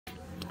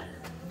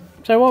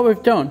So what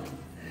we've done,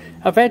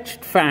 I've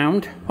edged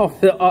find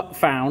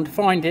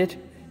it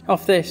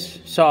off this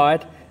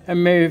side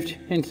and moved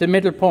into the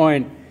middle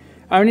point.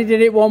 I only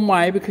did it one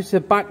way because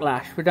of the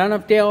backlash. We don't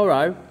have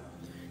DRO,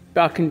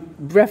 but I can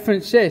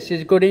reference this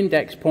as a good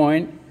index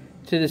point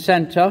to the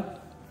centre.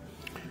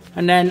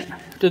 And then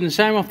done the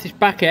same off this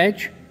back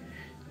edge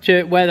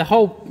to where the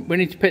hole, we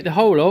need to pick the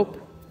hole up,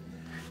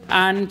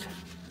 and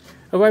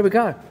away we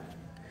go.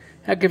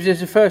 That gives us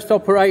the first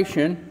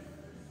operation.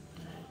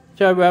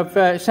 So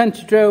we've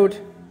centre drilled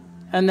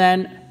and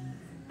then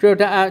drilled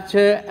that out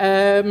to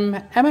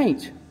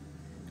M8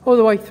 all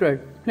the way through.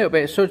 A little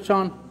bit of suds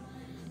on,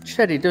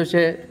 steady does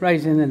it,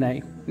 raising the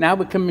knee. Now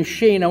we can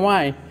machine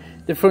away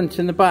the front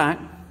and the back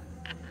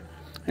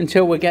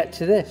until we get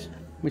to this,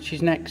 which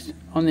is next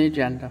on the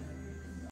agenda.